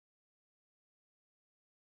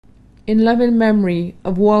In loving memory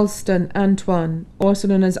of Wulstan Antoine, also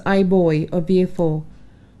known as I-Boy or VFO,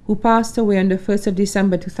 who passed away on the 1st of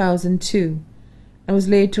December 2002 and was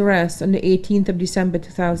laid to rest on the 18th of December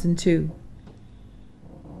 2002.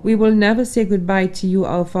 We will never say goodbye to you,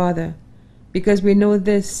 our Father, because we know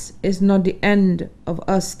this is not the end of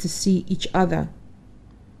us to see each other.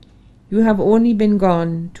 You have only been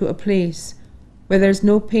gone to a place where there is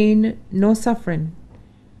no pain, no suffering.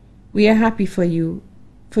 We are happy for you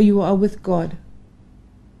are with God.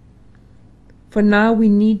 For now we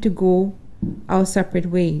need to go our separate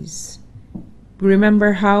ways. We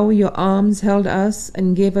remember how your arms held us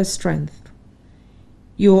and gave us strength.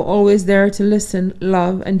 You were always there to listen,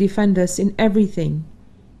 love, and defend us in everything.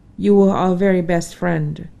 You were our very best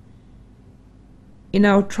friend. In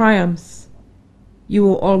our triumphs, you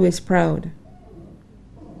were always proud.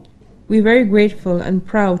 We're very grateful and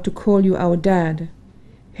proud to call you our dad.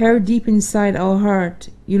 Here deep inside our heart,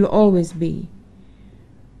 you'll always be.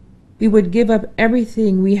 We would give up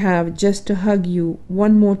everything we have just to hug you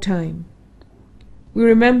one more time. We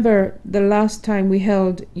remember the last time we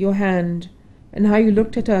held your hand and how you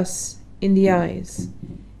looked at us in the eyes.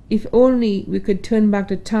 If only we could turn back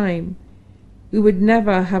the time, we would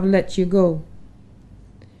never have let you go.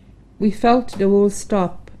 We felt the world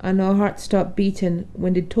stop and our hearts stop beating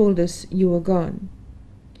when they told us you were gone.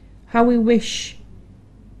 How we wish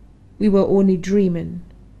we were only dreaming.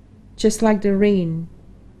 Just like the rain,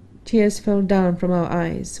 tears fell down from our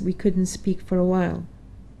eyes. We couldn't speak for a while.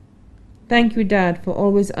 Thank you, Dad, for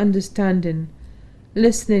always understanding,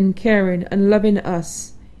 listening, caring, and loving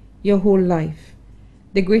us your whole life.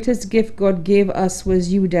 The greatest gift God gave us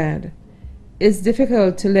was you, Dad. It's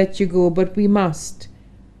difficult to let you go, but we must.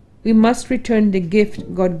 We must return the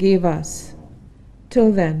gift God gave us.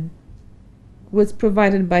 Till then, was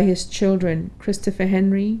provided by his children, Christopher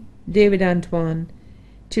Henry, David Antoine,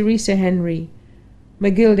 Teresa Henry,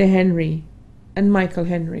 Magilda Henry, and Michael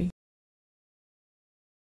Henry.